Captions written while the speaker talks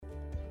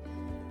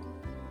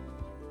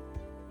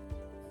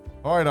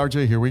All right,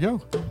 RJ, here we go.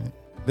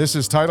 This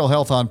is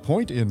TidalHealth on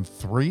Point in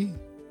 3,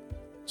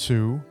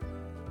 2.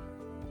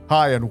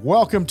 Hi, and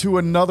welcome to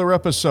another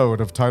episode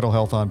of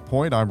TidalHealth on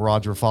Point. I'm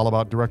Roger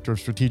Fallabout, Director of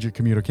Strategic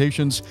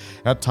Communications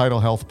at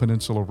TidalHealth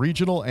Peninsula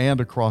Regional and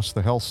across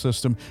the health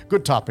system.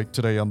 Good topic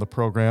today on the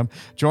program.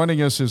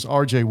 Joining us is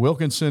RJ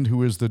Wilkinson,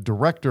 who is the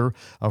Director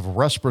of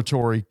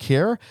Respiratory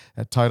Care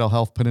at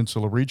TidalHealth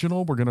Peninsula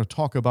Regional. We're going to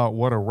talk about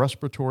what a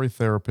respiratory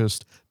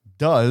therapist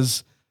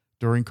does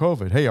during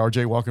COVID. Hey,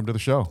 RJ, welcome to the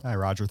show. Hi,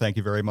 Roger. Thank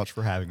you very much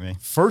for having me.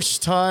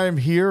 First time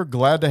here.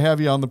 Glad to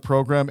have you on the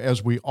program,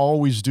 as we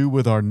always do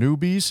with our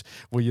newbies.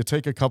 Will you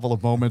take a couple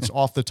of moments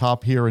off the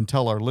top here and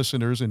tell our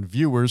listeners and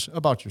viewers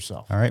about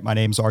yourself? All right. My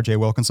name is RJ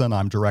Wilkinson.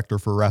 I'm Director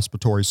for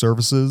Respiratory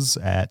Services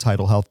at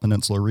TidalHealth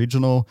Peninsula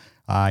Regional.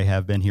 I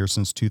have been here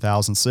since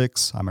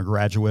 2006. I'm a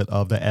graduate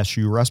of the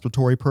SU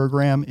Respiratory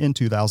Program in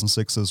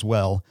 2006 as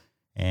well,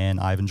 and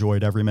I've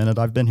enjoyed every minute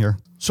I've been here.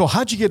 So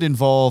how'd you get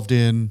involved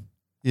in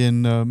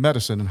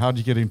medicine, and how did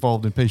you get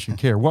involved in patient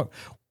care?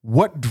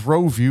 What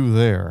drove you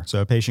there?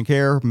 So patient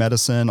care,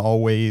 medicine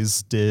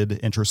always did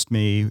interest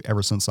me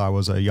ever since I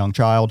was a young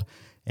child.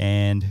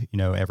 And,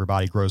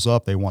 everybody grows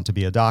up, they want to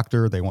be a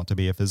doctor, they want to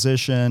be a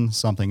physician,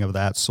 something of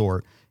that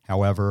sort.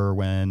 However,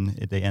 when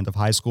at the end of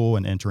high school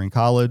and entering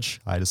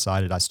college, I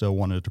decided I still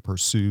wanted to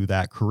pursue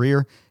that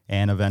career.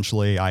 And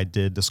eventually I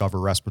did discover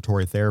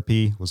respiratory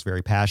therapy, was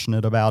very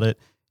passionate about it,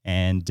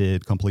 and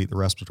did complete the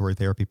respiratory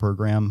therapy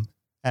program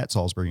at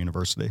Salisbury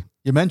University.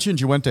 You mentioned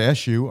you went to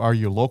SU. Are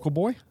you a local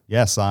boy?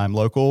 Yes, I'm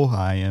local.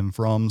 I am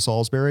from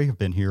Salisbury. I've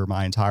been here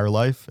my entire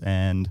life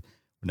and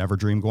would never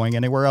dream going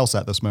anywhere else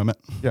at this moment.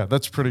 Yeah,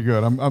 that's pretty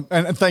good.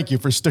 And thank you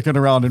for sticking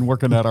around and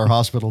working at our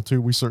hospital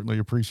too. We certainly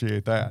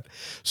appreciate that.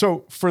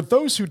 So for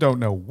those who don't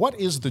know, what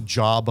is the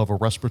job of a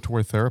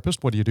respiratory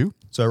therapist? What do you do?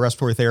 So a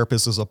respiratory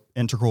therapist is an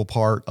integral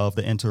part of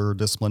the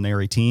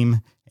interdisciplinary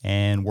team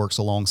and works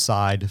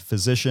alongside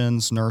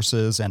physicians,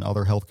 nurses, and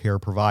other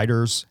healthcare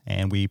providers.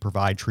 And we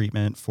provide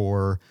treatment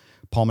for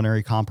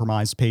pulmonary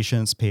compromised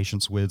patients,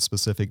 patients with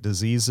specific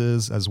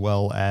diseases, as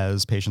well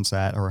as patients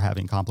that are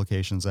having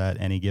complications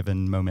at any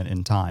given moment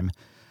in time.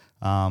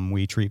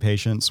 We treat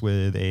patients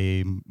with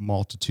a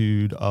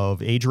multitude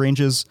of age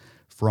ranges,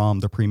 from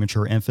the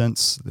premature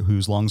infants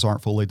whose lungs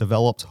aren't fully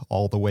developed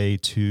all the way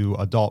to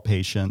adult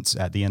patients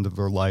at the end of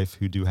their life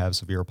who do have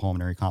severe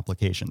pulmonary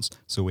complications.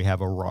 So we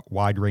have a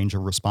wide range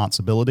of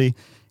responsibility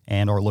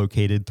and are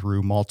located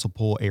through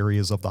multiple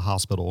areas of the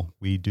hospital.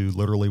 We do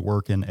literally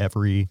work in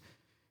every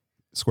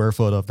square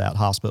foot of that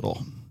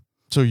hospital.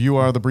 So you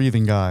are the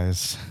breathing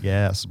guys.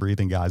 Yes,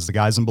 breathing guys, the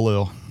guys in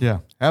blue. Yeah,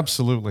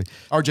 absolutely.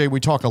 RJ,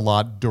 we talk a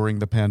lot during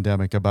the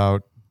pandemic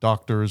about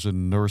doctors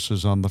and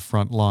nurses on the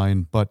front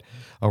line, but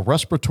a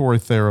respiratory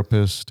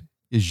therapist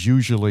is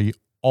usually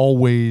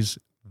always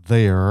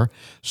there.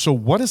 So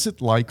what is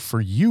it like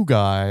for you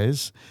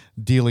guys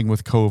dealing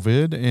with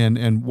COVID,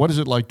 and what is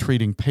it like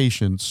treating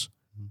patients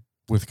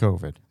with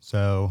COVID?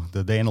 So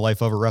the day in the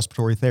life of a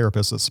respiratory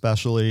therapist,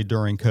 especially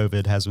during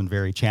COVID, has been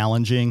very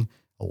challenging.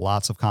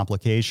 Lots of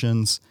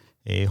complications,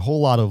 a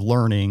whole lot of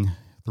learning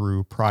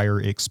through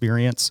prior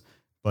experience,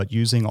 but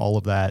using all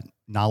of that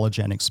knowledge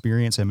and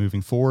experience and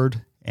moving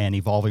forward and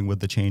evolving with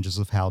the changes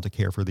of how to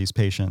care for these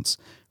patients.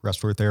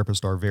 Respiratory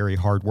therapists are a very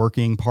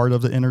hardworking part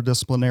of the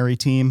interdisciplinary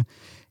team,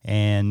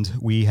 and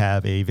we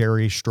have a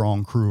very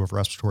strong crew of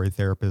respiratory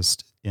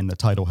therapists in the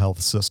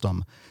TidalHealth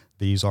system.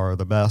 These are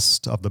the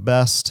best of the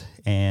best,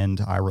 and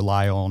I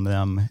rely on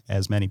them,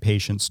 as many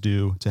patients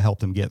do, to help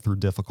them get through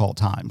difficult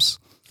times.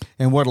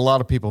 And what a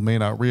lot of people may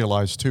not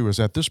realize, too, is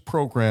that this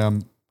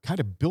program kind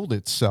of built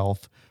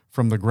itself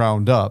from the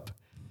ground up.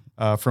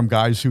 From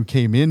guys who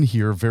came in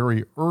here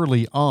very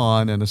early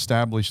on and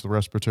established the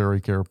respiratory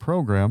care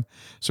program.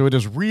 So it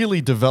has really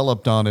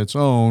developed on its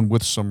own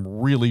with some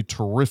really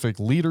terrific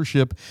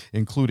leadership,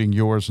 including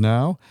yours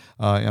now.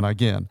 And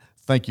again,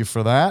 thank you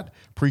for that.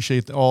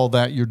 Appreciate all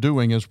that you're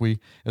doing as we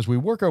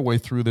work our way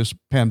through this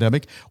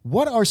pandemic.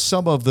 What are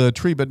some of the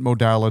treatment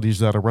modalities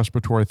that a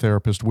respiratory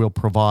therapist will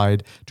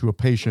provide to a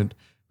patient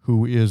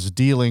who is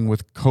dealing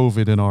with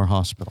COVID in our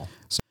hospital?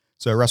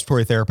 So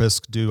respiratory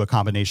therapists do a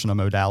combination of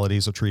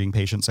modalities of treating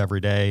patients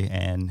every day,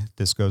 and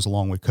this goes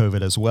along with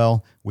COVID as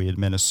well. We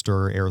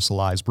administer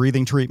aerosolized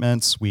breathing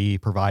treatments. We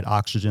provide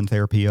oxygen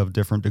therapy of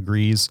different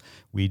degrees.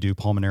 We do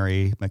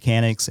pulmonary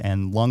mechanics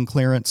and lung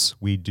clearance.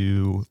 We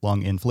do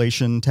lung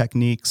inflation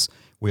techniques.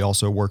 We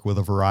also work with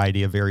a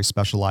variety of very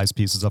specialized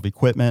pieces of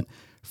equipment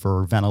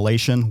for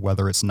ventilation,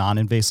 whether it's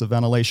non-invasive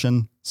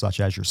ventilation, such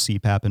as your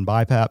CPAP and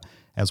BiPAP,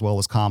 as well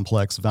as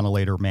complex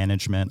ventilator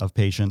management of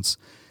patients.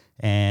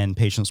 And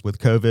patients with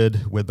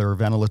COVID, with their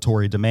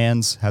ventilatory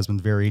demands, has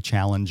been very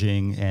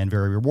challenging and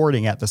very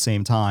rewarding at the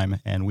same time.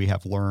 And we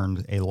have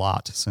learned a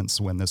lot since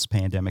when this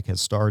pandemic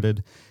has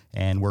started.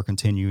 And we're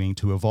continuing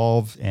to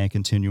evolve and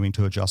continuing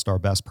to adjust our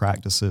best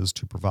practices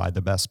to provide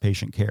the best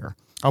patient care.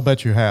 I'll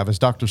bet you have. As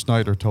Dr.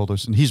 Snyder told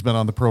us, and he's been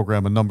on the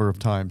program a number of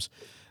times,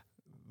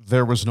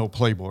 there was no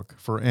playbook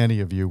for any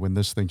of you when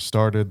this thing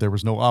started. There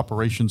was no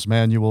operations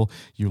manual.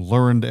 You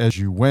learned as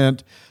you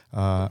went.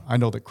 I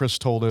know that Chris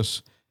told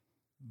us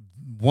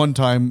one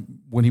time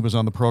when he was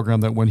on the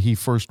program that when he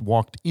first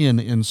walked in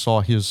and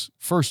saw his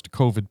first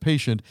COVID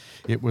patient,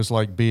 it was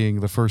like being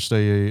the first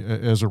day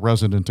as a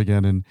resident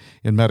again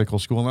in medical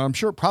school. And I'm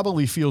sure it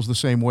probably feels the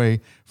same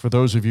way for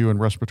those of you in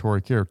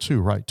respiratory care too,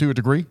 right? To a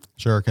degree?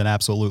 Sure, can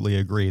absolutely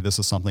agree. This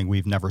is something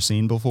we've never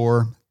seen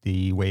before.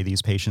 The way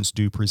these patients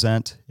do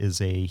present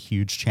is a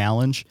huge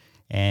challenge,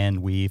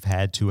 and we've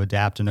had to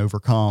adapt and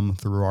overcome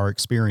through our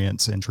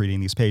experience in treating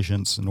these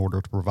patients in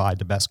order to provide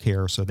the best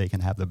care so they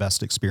can have the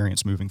best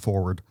experience moving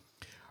forward.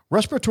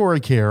 Respiratory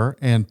Care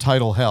and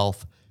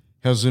TidalHealth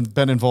has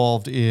been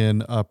involved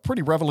in a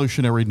pretty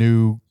revolutionary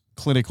new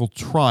clinical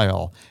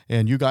trial,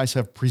 and you guys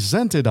have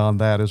presented on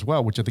that as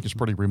well, which I think is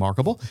pretty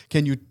remarkable.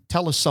 Can you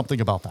tell us something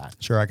about that?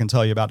 Sure, I can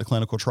tell you about the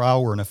clinical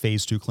trial. We're in a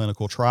phase 2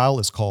 clinical trial.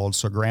 It's called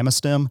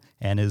Sargramostim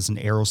and is an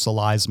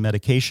aerosolized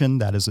medication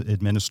that is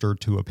administered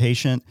to a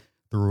patient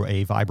through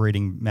a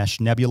vibrating mesh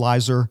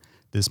nebulizer.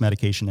 This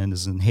medication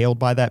is inhaled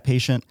by that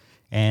patient.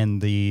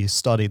 And the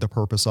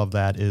purpose of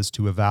that is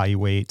to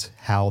evaluate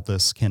how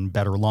this can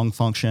better lung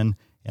function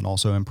and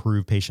also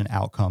improve patient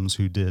outcomes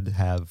who did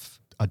have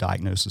a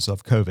diagnosis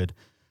of COVID.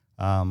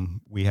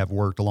 We have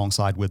worked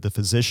alongside with the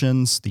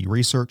physicians, the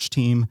research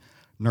team,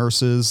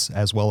 nurses,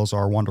 as well as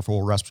our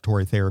wonderful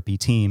respiratory therapy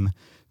team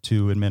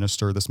to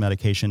administer this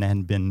medication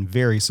and been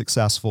very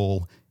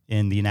successful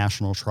in the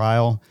national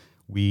trial.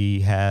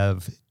 We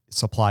have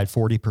supplied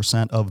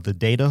 40% of the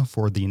data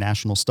for the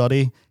national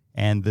study,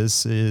 and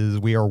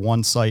we are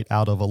one site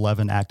out of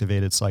 11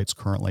 activated sites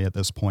currently at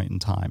this point in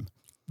time.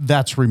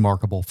 That's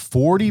remarkable.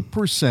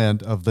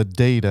 40% of the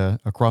data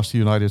across the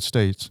United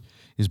States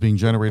is being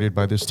generated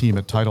by this team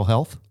at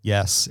TidalHealth?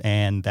 Yes,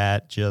 and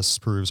that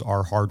just proves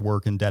our hard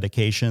work and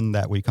dedication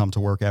that we come to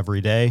work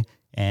every day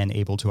and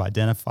able to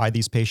identify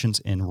these patients,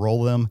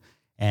 enroll them,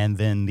 and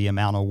then the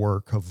amount of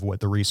work of what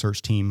the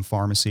research team,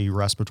 pharmacy,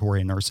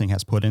 respiratory, and nursing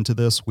has put into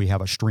this. We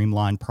have a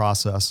streamlined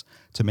process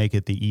to make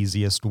it the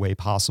easiest way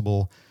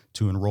possible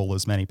to enroll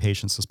as many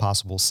patients as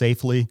possible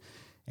safely,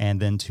 and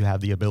then to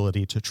have the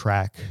ability to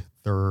track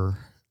their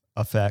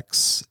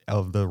effects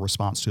of the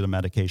response to the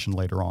medication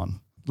later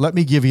on. Let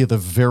me give you the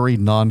very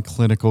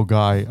non-clinical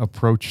guy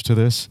approach to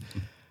this.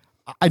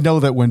 I know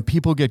that when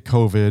people get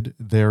COVID,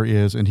 there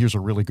is, and here's a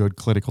really good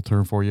clinical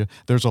term for you,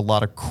 there's a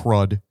lot of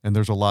crud and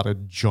there's a lot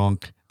of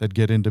junk that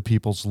get into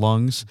people's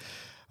lungs.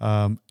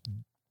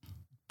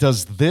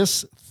 Does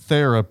this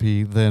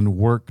therapy then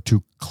work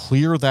to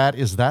clear that?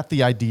 Is that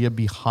the idea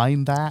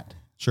behind that?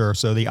 Sure.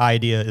 So the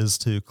idea is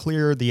to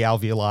clear the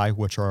alveoli,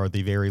 which are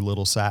the very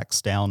little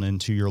sacs down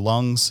into your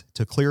lungs,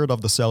 to clear it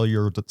of the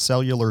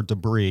cellular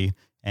debris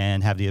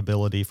and have the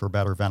ability for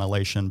better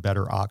ventilation,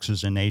 better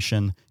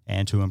oxygenation,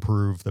 and to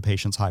improve the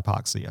patient's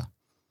hypoxia.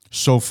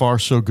 So far,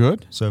 so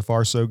good? So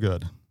far, so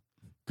good.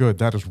 Good.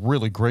 That is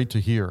really great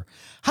to hear.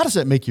 How does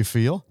that make you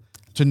feel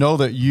to know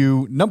that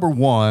you, number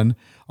one,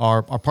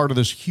 are part of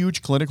this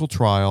huge clinical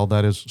trial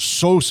that is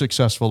so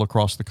successful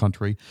across the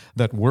country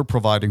that we're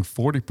providing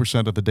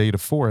 40% of the data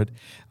for it,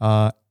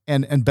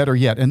 and better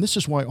yet, and this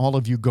is why all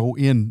of you go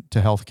into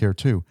healthcare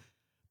too,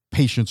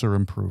 patients are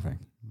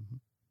improving.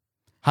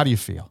 How do you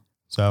feel?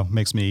 So it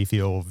makes me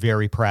feel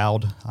very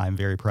proud. I'm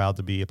very proud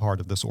to be a part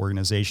of this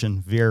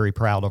organization, very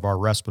proud of our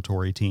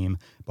respiratory team,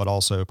 but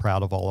also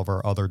proud of all of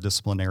our other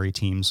disciplinary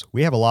teams.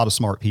 We have a lot of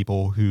smart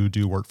people who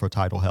do work for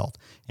TidalHealth.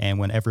 And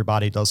when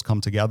everybody does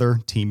come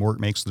together, teamwork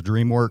makes the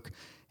dream work.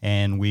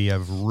 And we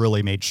have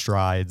really made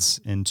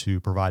strides into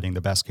providing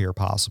the best care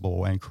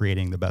possible and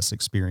creating the best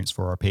experience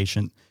for our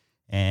patient,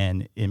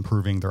 and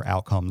improving their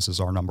outcomes is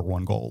our number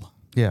one goal.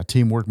 Yeah,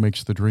 teamwork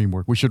makes the dream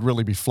work. We should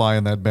really be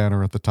flying that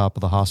banner at the top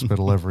of the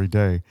hospital every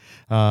day.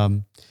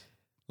 Let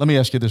me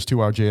ask you this too,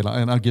 RJ,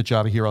 and I'll get you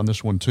out of here on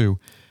this one too.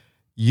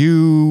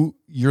 You're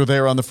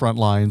there on the front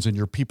lines, and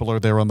your people are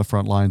there on the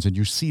front lines, and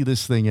you see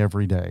this thing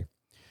every day.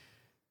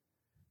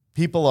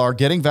 People are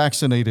getting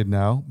vaccinated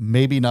now,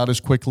 maybe not as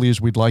quickly as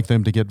we'd like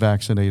them to get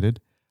vaccinated,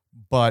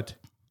 but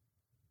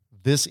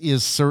this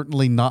is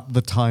certainly not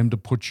the time to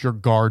put your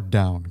guard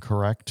down,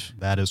 correct?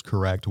 That is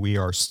correct. We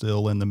are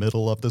still in the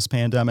middle of this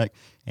pandemic,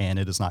 and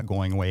it is not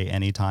going away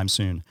anytime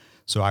soon.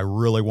 So I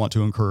really want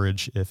to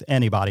encourage, if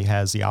anybody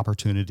has the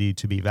opportunity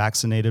to be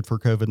vaccinated for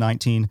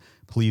COVID-19,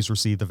 please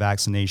receive the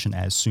vaccination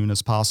as soon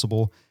as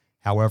possible.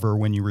 However,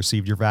 when you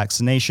receive your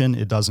vaccination,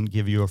 it doesn't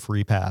give you a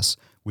free pass.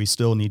 We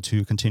still need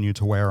to continue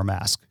to wear a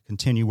mask,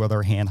 continue with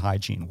our hand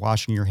hygiene,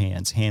 washing your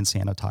hands, hand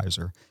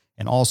sanitizer,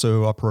 and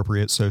also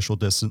appropriate social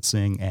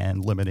distancing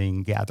and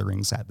limiting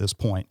gatherings at this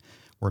point.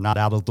 We're not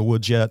out of the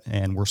woods yet,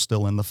 and we're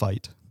still in the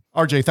fight.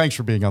 RJ, thanks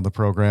for being on the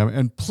program.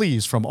 And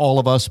please, from all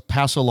of us,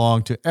 pass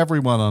along to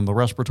everyone on the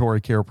Respiratory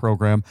Care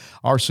program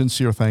our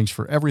sincere thanks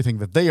for everything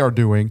that they are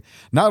doing,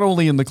 not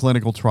only in the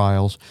clinical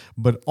trials,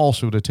 but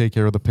also to take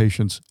care of the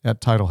patients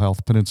at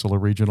TidalHealth Peninsula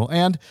Regional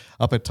and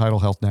up at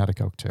TidalHealth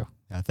Natticoke, too.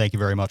 Thank you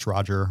very much,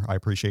 Roger. I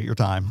appreciate your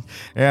time.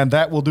 And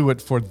that will do it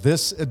for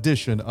this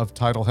edition of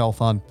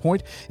TidalHealth On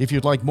Point. If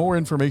you'd like more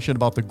information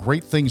about the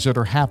great things that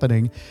are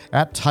happening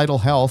at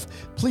TidalHealth,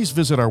 please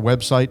visit our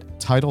website,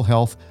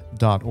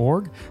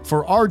 tidalhealth.org.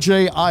 For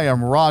RJ, I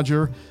am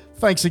Roger.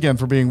 Thanks again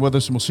for being with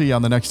us, and we'll see you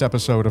on the next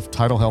episode of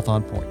Tidal Health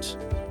on Point.